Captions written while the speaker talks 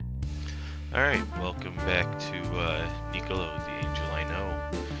All right, welcome back to Nicolo, the Angel I Know.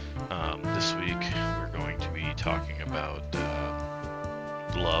 This week we're going to be talking about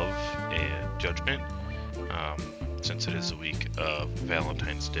love and judgment, um, since it is the week of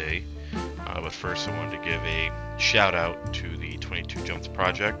Valentine's Day. But first, I wanted to give a shout out to the 22 Jumps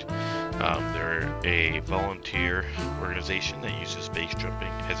Project. They're a volunteer organization that uses base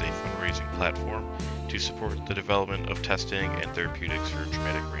jumping as a fundraising platform to support the development of testing and therapeutics for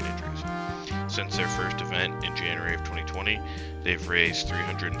traumatic brain injuries. Since their first event in January of 2020, they've raised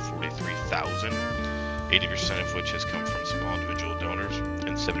 $343,000, 80% of which has come from small individual donors,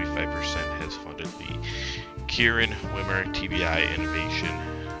 and 75% has funded the Kieran Wimmer TBI Innovation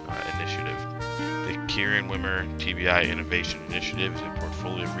Initiative. The Kieran Wimmer TBI Innovation Initiative is a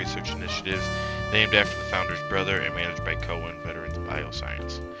portfolio of research initiatives named after the founder's brother and managed by Cohen Veterans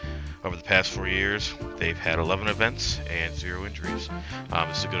Bioscience. Over the past 4 years, they've had 11 events and 0 injuries.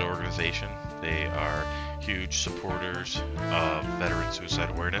 It's a good organization. They are huge supporters of veteran suicide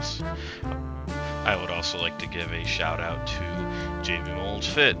awareness. I would also like to give a shout out to Jamie Mullins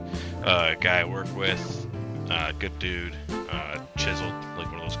Fit, a guy I work with, good dude, chiseled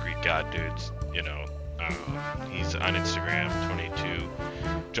like one of those Greek god dudes. He's on Instagram. 22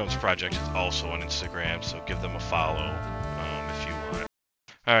 Jumps Project is also on Instagram, so give them a follow if you want.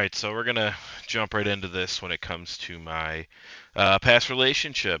 All right, so we're gonna jump right into this when it comes to my past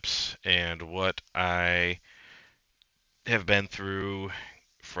relationships and what I have been through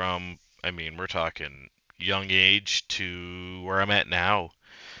from, we're talking young age to where I'm at now.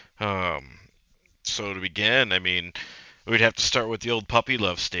 Um, so to begin, we'd have to start with the old puppy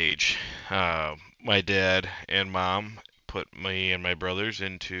love stage. My dad and mom put me and my brothers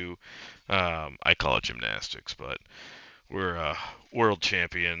into, I call it gymnastics, but we're world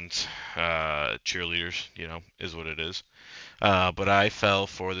champions, cheerleaders, is what it is. But I fell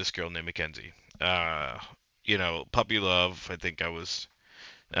for this girl named Mackenzie. Puppy love. I think I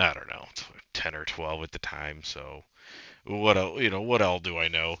don't know, 10 or 12 at the time. So what all do I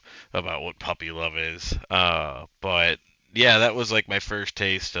know about what puppy love is? But yeah, that was like my first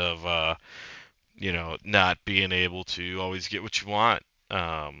taste of, not being able to always get what you want.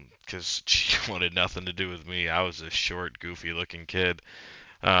 Because she wanted nothing to do with me. I was a short, goofy-looking kid.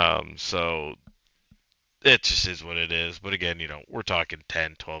 So it just is what it is. But again, we're talking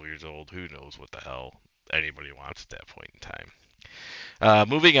 10, 12 years old. Who knows what the hell anybody wants at that point in time.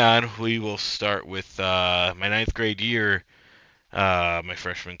 Moving on, we will start with my ninth grade year, my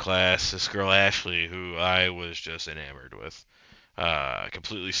freshman class. This girl, Ashley, who I was just enamored with.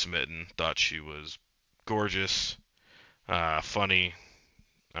 Completely smitten. Thought she was gorgeous, funny,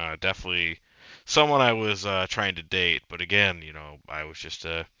 definitely someone I was trying to date. But again, I was just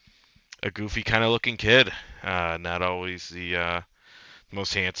a goofy kind of looking kid. Not always the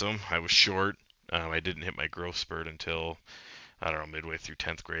most handsome. I was short. I didn't hit my growth spurt until, I don't know, midway through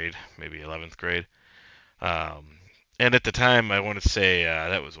 10th grade, maybe 11th grade. Um, and at the time, I want to say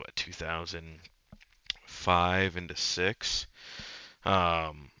that was what, 2005 into 6.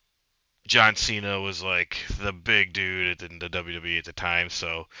 Um, John Cena was like the big dude in the WWE at the time,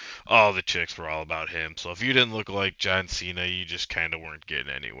 so all the chicks were all about him. So if you didn't look like John Cena, you just kind of weren't getting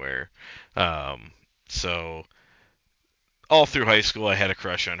anywhere. So all through high school, I had a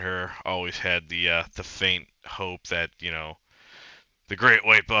crush on her. Always had the faint hope that the Great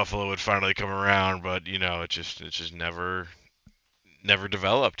White Buffalo would finally come around, but it just never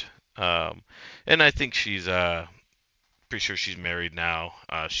developed. And I think she's pretty sure she's married now.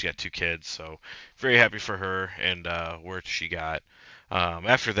 She got 2 kids, so very happy for her and where she got.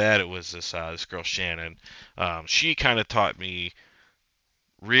 After that, it was this girl Shannon. She kind of taught me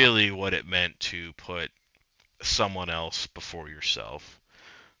really what it meant to put someone else before yourself.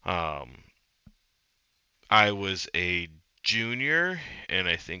 Um, I was a junior, and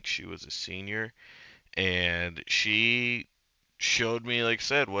I think she was a senior, and she showed me, like I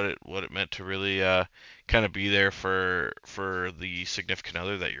said, what it meant to really kind of be there for the significant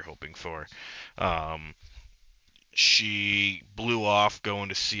other that you're hoping for. Um, she blew off going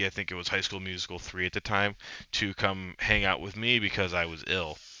to see, I think it was High School Musical 3 at the time, to come hang out with me because I was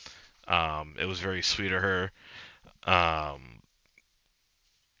ill. It was very sweet of her. Um,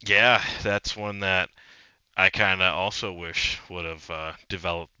 yeah, that's one that I kind of also wish would have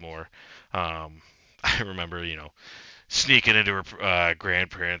developed more. Um, I remember, sneaking into her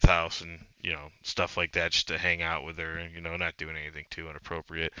grandparents' house and stuff like that just to hang out with her and not doing anything too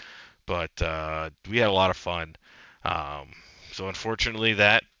inappropriate. But we had a lot of fun. Um, so unfortunately,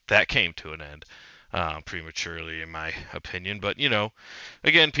 that came to an end prematurely, in my opinion. But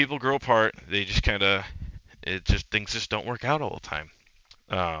again, people grow apart. They just kind of it just things just don't work out all the time.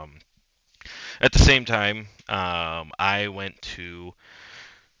 Um, At the same time, I went to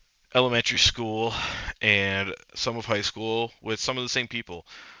elementary school and some of high school with some of the same people.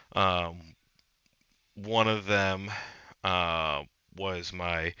 Um, One of them uh, was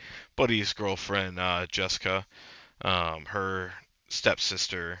my buddy's girlfriend, Jessica. Her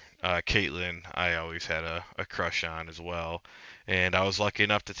stepsister, Caitlin, I always had a crush on as well. And I was lucky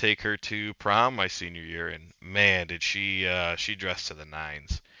enough to take her to prom my senior year, and man, did she dressed to the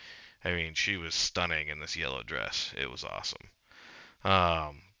nines. I mean, she was stunning in this yellow dress. It was awesome.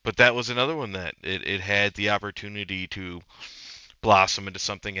 But that was another one that it had the opportunity to blossom into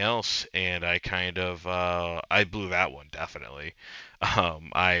something else, and I kind of I blew that one definitely.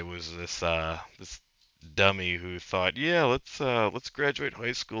 I was this dummy who thought, yeah, let's graduate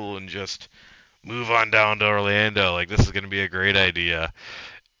high school and just move on down to Orlando. Like this is gonna be a great idea.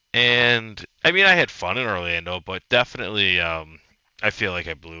 And I mean, I had fun in Orlando, but definitely I feel like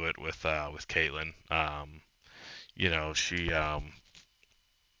I blew it with Caitlin. You know, she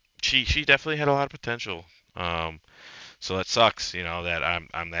definitely had a lot of potential. Um, so that sucks, you know, that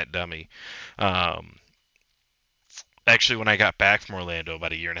I'm that dummy. Um, Actually, when I got back from Orlando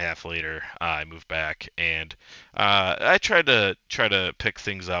about a year and a half later, I moved back and I tried to pick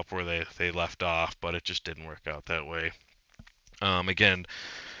things up where they left off, but it just didn't work out that way. Again,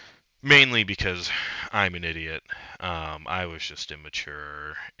 mainly because I'm an idiot. I was just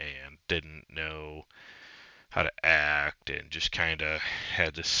immature and didn't know how to act and just kind of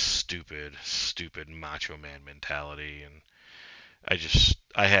had this stupid macho man mentality, and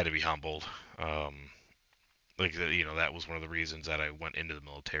I had to be humbled. Like you know, that was one of the reasons that I went into the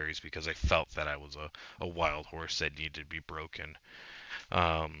military is because I felt that I was a wild horse that needed to be broken.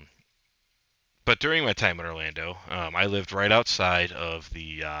 Um, but during my time in Orlando, I lived right outside of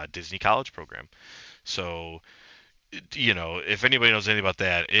the Disney College program. So you know, if anybody knows anything about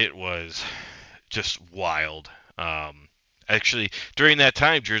that, it was just wild. Actually, during that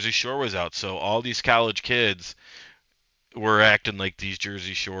time, Jersey Shore was out, so all these college kids were acting like these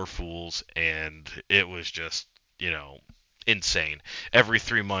Jersey Shore fools, and it was just, you know, insane. Every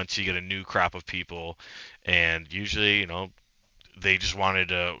 3 months, you get a new crop of people, and usually, you know, they just wanted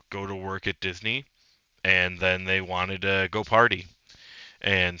to go to work at Disney, and then they wanted to go party.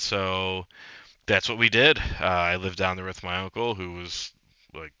 And so that's what we did. I lived down there with my uncle, who was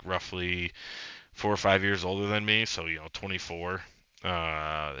like roughly 4 or 5 years older than me, so you know, 24.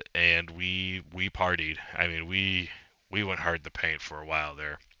 And we partied. I mean, we went hard in the paint for a while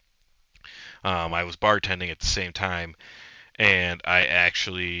there. I was bartending at the same time, and I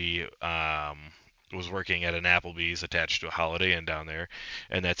actually was working at an Applebee's attached to a Holiday Inn down there,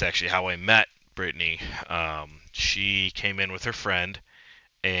 and that's actually how I met Brittany. She came in with her friend,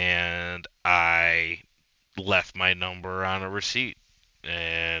 and I left my number on a receipt.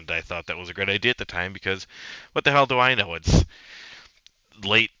 And I thought that was a great idea at the time because what the hell do I know? It's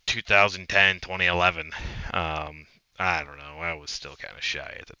late 2010, 2011. I don't know. I was still kind of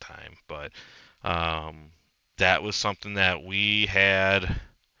shy at the time, but um, that was something that we had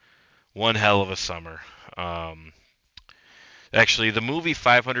one hell of a summer. Um, Actually, the movie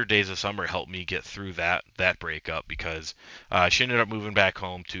 500 Days of Summer helped me get through that breakup because she ended up moving back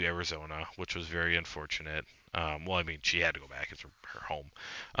home to Arizona, which was very unfortunate. Well, I mean, she had to go back; it's her home.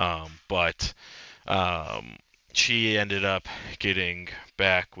 But um, she ended up getting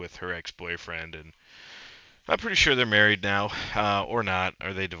back with her ex-boyfriend, and I'm pretty sure they're married now, or not,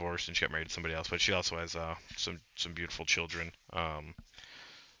 or they divorced and she got married to somebody else. But she also has some beautiful children.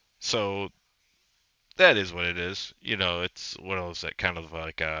 So that is what it is. You know, it's what else that kind of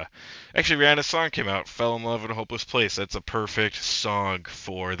like actually Rihanna's song came out, Fell in Love in a Hopeless Place. That's a perfect song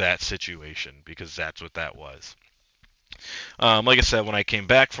for that situation because that's what that was. Like I said, when I came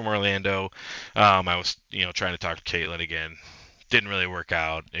back from Orlando, I was, you know, trying to talk to Caitlin again. Didn't really work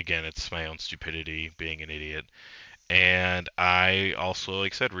out. Again, it's my own stupidity, being an idiot. And I also,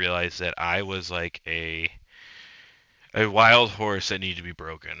 like I said, realized that I was like a wild horse that needed to be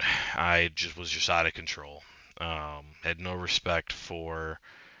broken. I just was just out of control. Had no respect for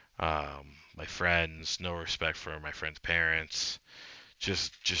my friends, no respect for my friends' parents.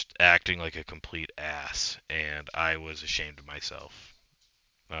 Just acting like a complete ass, and I was ashamed of myself.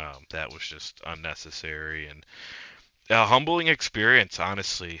 That was just unnecessary and a humbling experience,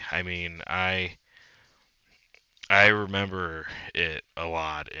 honestly. I mean, I remember it a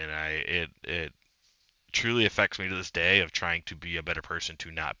lot, and it truly affects me to this day of trying to be a better person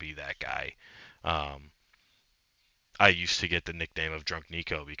to not be that guy. Um, I used to get the nickname of Drunk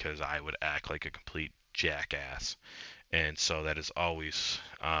Nico because I would act like a complete jackass. And so that is always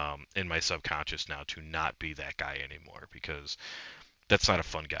in my subconscious now to not be that guy anymore because that's not a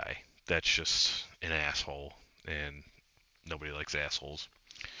fun guy. that's just an asshole, and nobody likes assholes.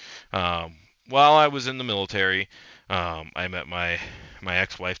 Um, while I was in the military, I met my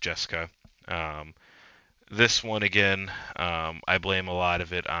ex-wife Jessica. Um, this one again, I blame a lot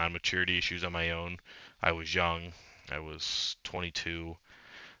of it on maturity issues on my own. I was young. I was 22.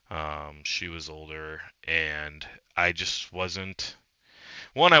 She was older, and I just wasn't.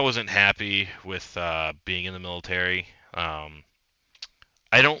 One, I wasn't happy with being in the military.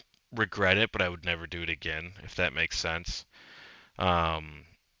 I don't regret it, but I would never do it again, if that makes sense. Um,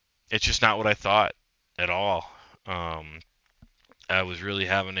 it's just not what I thought at all. Um, I was really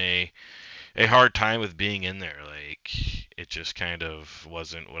having a hard time with being in there. Like, it just kind of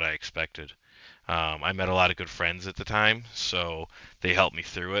wasn't what I expected. I met a lot of good friends at the time, so they helped me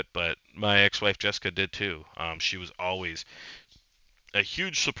through it, but my ex-wife Jessica did too. She was always a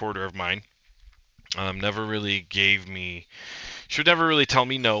huge supporter of mine. Never really gave me She would never really tell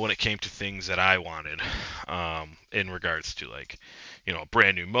me no when it came to things that I wanted, in regards to, like, a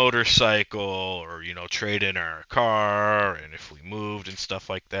brand new motorcycle, or trade in our car, and if we moved and stuff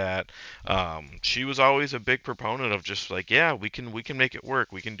like that. She was always a big proponent of just like, yeah, we can make it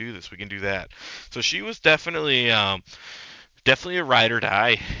work, we can do this, we can do that. So she was definitely a ride or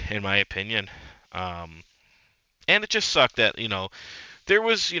die, in my opinion. Um, and it just sucked that there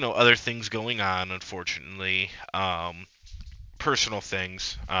was other things going on, unfortunately. Personal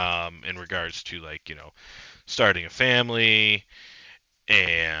things, in regards to, like, starting a family,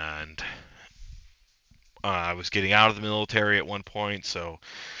 and I was getting out of the military at one point, so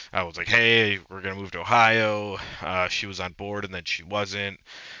I was like, hey, we're gonna move to Ohio. She was on board, and then she wasn't.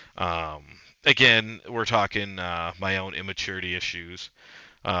 Again, we're talking my own immaturity issues.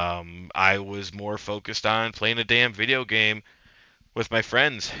 I was more focused on playing a damn video game with my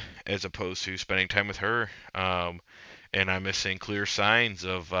friends as opposed to spending time with her. And I'm missing clear signs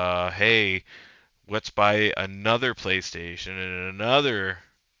of, hey, let's buy another PlayStation and another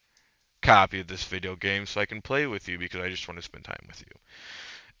copy of this video game so I can play with you because I just want to spend time with you.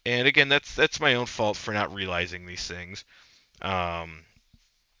 And again, that's my own fault for not realizing these things. Um,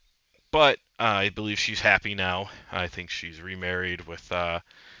 but I believe she's happy now. I think she's remarried with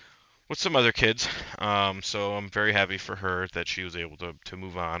some other kids. So I'm very happy for her that she was able to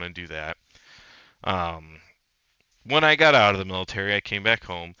move on and do that. Um, when I got out of the military, I came back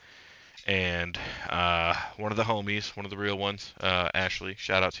home, and one of the homies, one of the real ones, Ashley,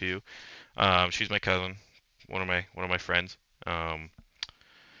 shout out to you. She's my cousin, one of my friends. Um,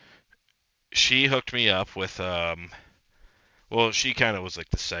 she hooked me up with, well, she kind of was like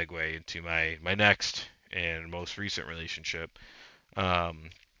the segue into my next and most recent relationship.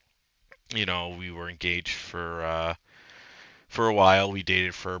 Um, we were engaged for a while. We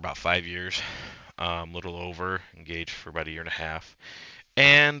dated for about 5 years, little over, engaged for about a year and a half.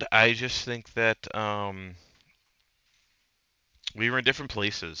 And I just think that we were in different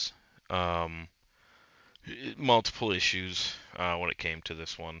places. Um, Multiple issues when it came to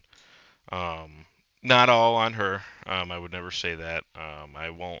this one. Um, Not all on her. I would never say that. I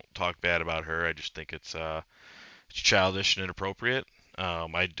won't talk bad about her. I just think it's childish and inappropriate.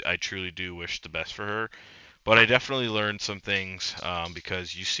 I truly do wish the best for her, but I definitely learned some things,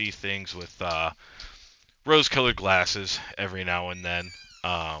 because you see things with rose-colored glasses every now and then.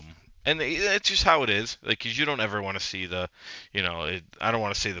 Um, and it's just how it is. Like, 'cause you don't ever want to see I don't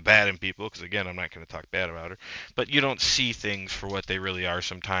want to say the bad in people, because again, I'm not going to talk bad about her. But you don't see things for what they really are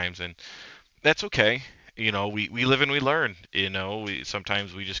sometimes, and that's okay. We live and we learn. We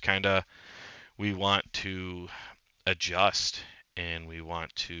sometimes we just kind of we want to adjust, and we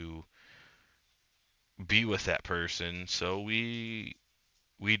want to be with that person, so we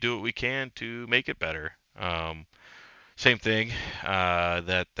do what we can to make it better. Same thing.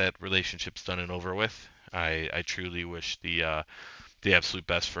 That relationship's done and over with. I truly wish the absolute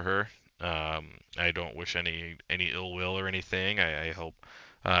best for her. I don't wish any ill will or anything. I hope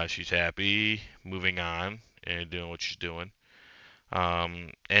she's happy, moving on, and doing what she's doing.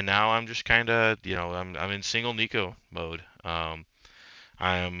 And now I'm just kind of, I'm in single Nico mode.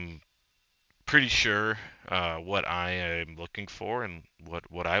 I'm pretty sure what I am looking for and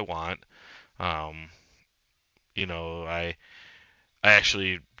what I want. Um, I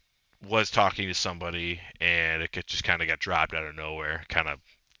actually was talking to somebody, and just kind of got dropped out of nowhere. Kind of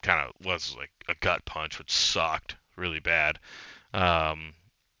was like a gut punch, which sucked really bad. Um,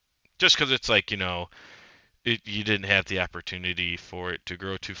 just because it's like, you didn't have the opportunity for it to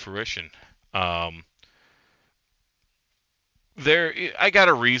grow to fruition. Um, I got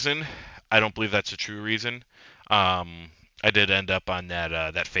a reason. I don't believe that's a true reason. Um, I did end up on that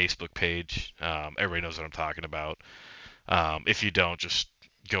Facebook page. Everybody knows what I'm talking about. If you don't, just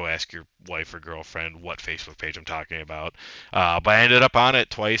go ask your wife or girlfriend what Facebook page I'm talking about. But I ended up on it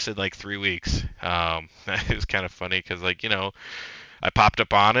twice in like 3 weeks. It was kind of funny because, like, I popped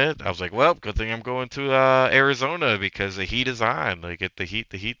up on it. I was like, well, good thing I'm going to Arizona because the heat is on. Like, the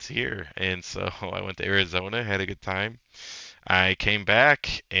heat's here. And so I went to Arizona, had a good time. I came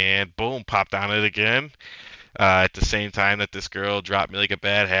back and boom, popped on it again. At the same time that this girl dropped me like a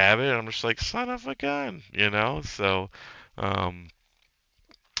bad habit, I'm just like, son of a gun. So, um,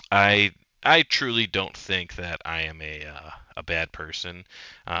 I I truly don't think that I am a bad person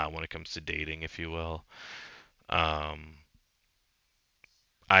when it comes to dating, if you will. Um,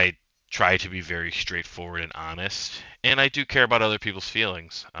 I try to be very straightforward and honest, and I do care about other people's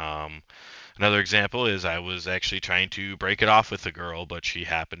feelings. Another example is I was actually trying to break it off with a girl, but she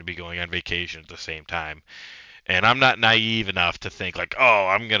happened to be going on vacation at the same time. And I'm not naive enough to think like, oh,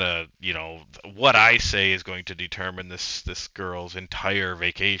 I'm gonna, what I say is going to determine this girl's entire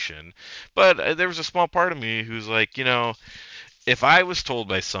vacation. But there was a small part of me who's like, if I was told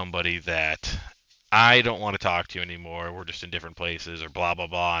by somebody that I don't want to talk to you anymore, we're just in different places or blah blah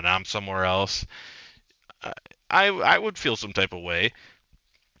blah, and I'm somewhere else, I I would feel some type of way.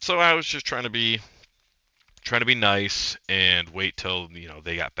 So I was just trying to be nice and wait till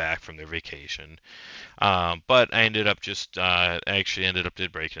they got back from their vacation. But I ended up I actually ended up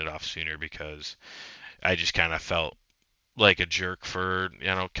did breaking it off sooner because I just kind of felt like a jerk for,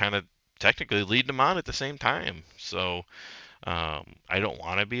 kind of technically leading them on at the same time. So I don't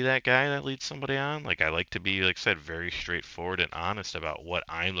want to be that guy that leads somebody on. Like, I like to be, like I said, very straightforward and honest about what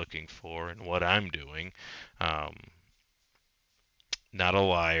I'm looking for and what I'm doing. Um, Not a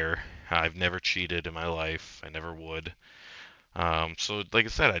liar. I've never cheated in my life. I never would. So like I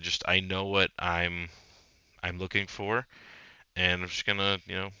said, I know what I'm looking for, and I'm just gonna,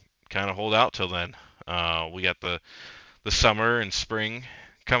 kind of hold out till then. We got the summer and spring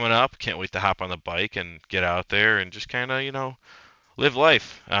coming up. Can't wait to hop on the bike and get out there and just kind of, live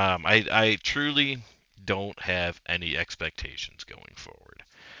life. I truly don't have any expectations going forward.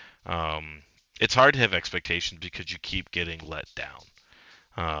 Um, it's hard to have expectations because you keep getting let down.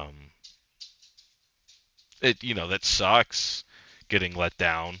 Um, that sucks, getting let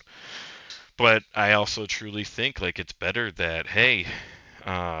down. But I also truly think like it's better that, hey,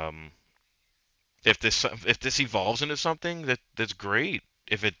 um, if this evolves into something that's great.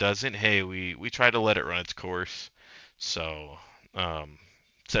 If it doesn't, hey, we try to let it run its course. So, um,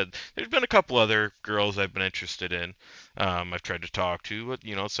 said there's been a couple other girls I've been interested in. I've tried to talk to,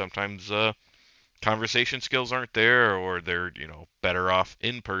 but sometimes conversation skills aren't there, or they're better off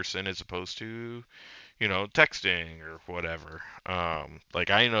in person as opposed to texting or whatever. Like,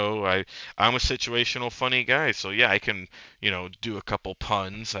 I know I'm a situational funny guy, so yeah, I can do a couple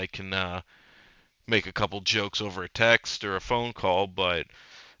puns. I can make a couple jokes over a text or a phone call, but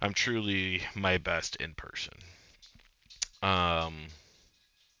I'm truly my best in person. Um,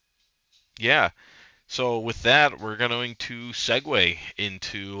 yeah. So with that, we're going to segue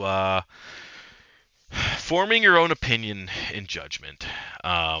into forming your own opinion and judgment.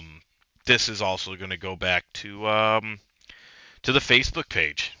 Um, this is also going to go back to the Facebook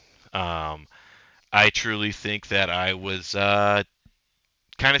page. Um, I truly think that I was kind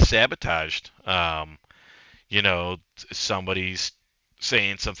of sabotaged. Somebody's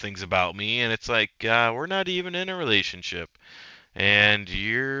saying some things about me, and it's like, we're not even in a relationship, and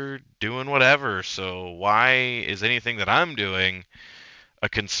you're doing whatever. So why is anything that I'm doing a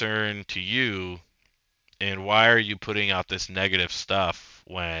concern to you? And why are you putting out this negative stuff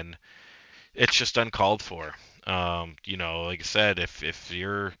when it's just uncalled for? Like I said, if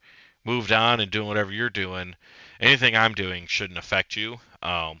you're moved on and doing whatever you're doing, anything I'm doing shouldn't affect you.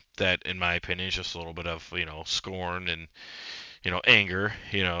 That, in my opinion, is just a little bit of scorn and anger.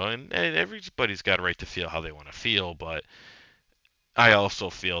 And everybody's got a right to feel how they want to feel, but I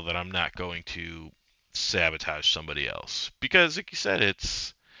also feel that I'm not going to sabotage somebody else because, like you said, it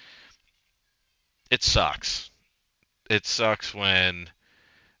sucks. It sucks when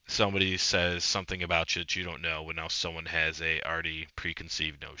somebody says something about you that you don't know when now someone has a already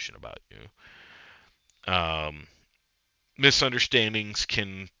preconceived notion about you. Um, Misunderstandings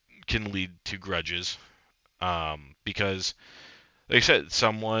can lead to grudges, because, like I said,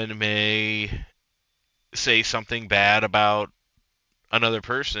 someone may say something bad about another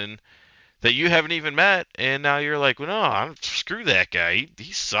person that you haven't even met, and now you're like, well, no, screw that guy.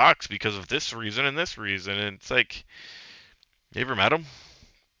 He sucks because of this reason and this reason. And it's like, you ever met him?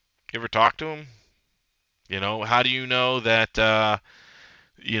 You ever talked to him? How do you know that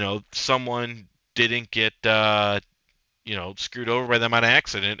someone didn't get screwed over by them on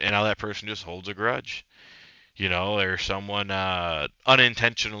accident, and now that person just holds a grudge? Or someone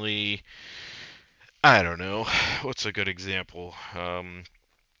unintentionally, I don't know, what's a good example?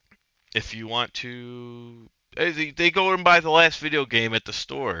 If you want to, they go and buy the last video game at the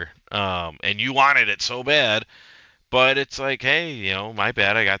store, and you wanted it so bad, but it's like, hey, my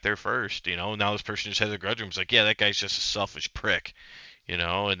bad, I got there first. Now this person just has a grudge. It's like, yeah, that guy's just a selfish prick.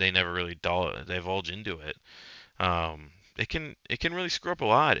 And they never really divulge into it. It can really screw up a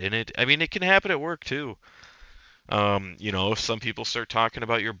lot, and it can happen at work too. If some people start talking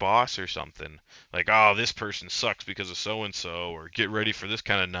about your boss or something, like, oh, this person sucks because of so and so, or get ready for this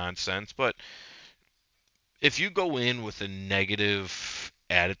kind of nonsense. But if you go in with a negative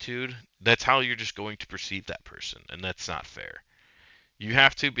attitude, that's how you're just going to perceive that person, and that's not fair. You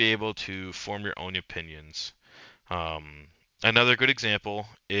have to be able to form your own opinions. Um, Another good example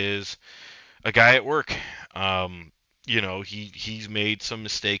is a guy at work. He's made some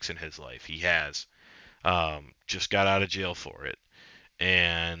mistakes in his life. He has. Just got out of jail for it.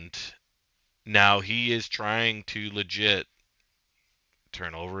 And now he is trying to legit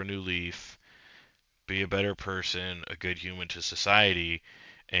turn over a new leaf, be a better person, a good human to society,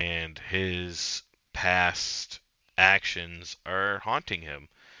 and his past actions are haunting him.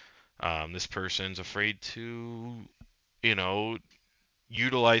 This person's afraid to, you know,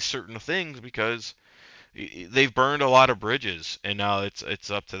 utilize certain things because they've burned a lot of bridges, and now it's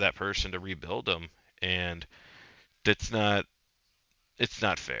up to that person to rebuild them, and that's not it's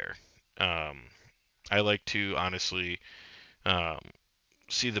not fair. Um, I like to honestly um,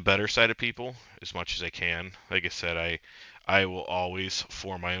 see the better side of people as much as I can. Like I said, I will always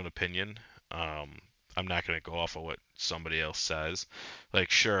form my own opinion. Um, I'm not going to go off of what somebody else says. Like,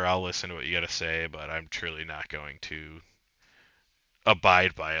 sure, I'll listen to what you got to say, but I'm truly not going to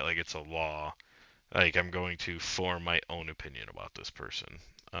abide by it like it's a law. Like, I'm going to form my own opinion about this person.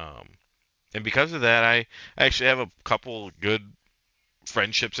 Um, and because of that, I actually have a couple good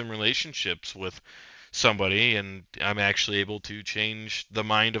friendships and relationships with somebody, and I'm actually able to change the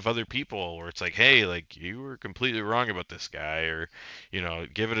mind of other people where it's like, hey, like, you were completely wrong about this guy, or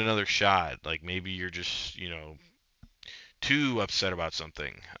give it another shot. Like, maybe you're just too upset about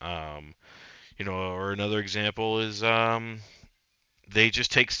something. Or another example is they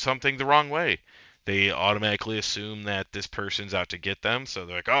just take something the wrong way. They automatically assume that this person's out to get them, so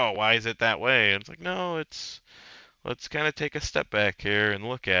they're like, oh, why is it that way? And it's like, no, let's kind of take a step back here and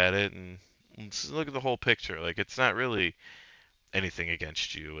look at it, and let's look at the whole picture. Like, it's not really anything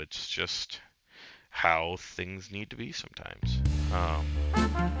against you. It's just how things need to be sometimes.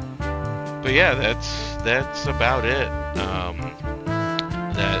 But yeah, that's about it.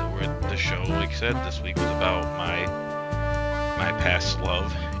 The show, like I said, this week was about my past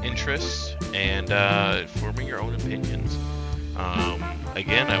love interests and forming your own opinions.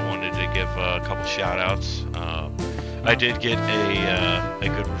 Again, I wanted to give a couple shout outs. I did get a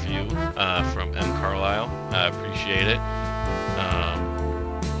good review from M. Carlisle. I appreciate it.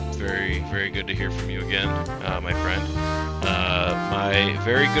 Very, very good to hear from you again, my friend. My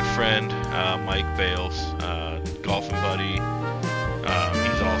very good friend, Mike Bales, golfing buddy.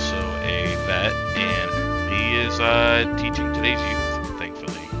 He's also a vet, and he is teaching today's youth,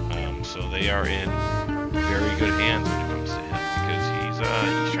 thankfully. So they are in very good hands when it comes to him, because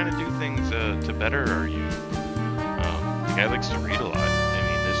he's trying to do things to better our youth. The guy likes to read a lot. I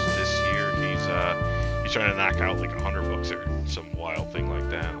mean, this year he's trying to knock out like 100 books or some wild thing like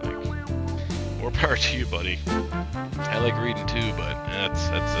that. Like, more power to you, buddy. I like reading too, but that's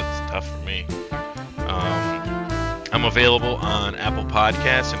tough for me. I'm available on Apple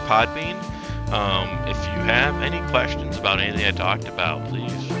Podcasts and Podbean. If you have any questions about anything I talked about,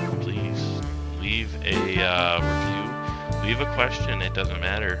 please leave a review. Leave a question. It doesn't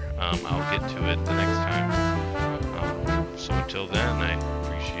matter. I'll get to it the next time. So until then,